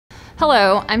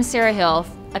Hello, I'm Sarah Hill,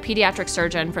 a pediatric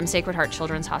surgeon from Sacred Heart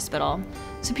Children's Hospital.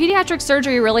 So pediatric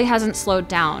surgery really hasn't slowed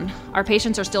down. Our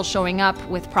patients are still showing up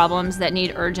with problems that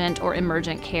need urgent or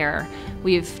emergent care.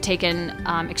 We've taken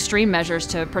extreme measures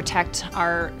to protect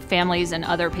our families and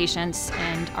other patients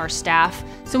and our staff.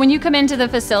 So when you come into the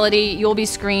facility, you'll be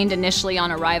screened initially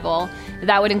on arrival.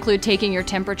 That would include taking your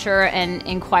temperature and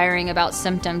inquiring about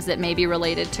symptoms that may be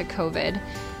related to COVID.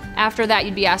 After that,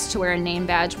 you'd be asked to wear a name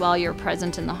badge while you're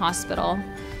present in the hospital.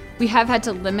 We have had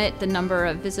to limit the number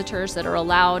of visitors that are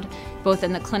allowed, both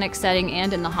in the clinic setting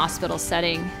and in the hospital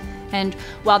setting. And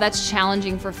while that's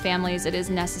challenging for families, it is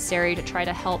necessary to try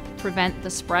to help prevent the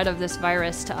spread of this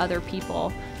virus to other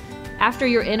people. After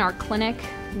you're in our clinic,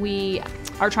 we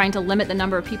are trying to limit the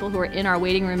number of people who are in our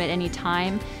waiting room at any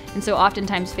time. And so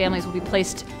oftentimes families will be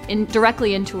placed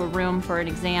directly into a room for an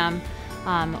exam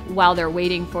while they're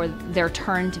waiting for their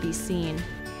turn to be seen.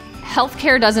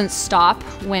 Healthcare doesn't stop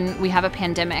when we have a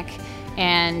pandemic,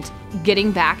 and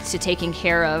getting back to taking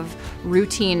care of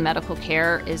routine medical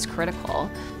care is critical.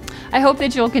 I hope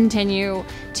that you'll continue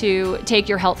to take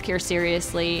your healthcare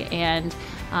seriously, and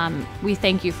we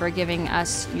thank you for giving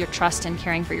us your trust and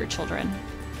caring for your children.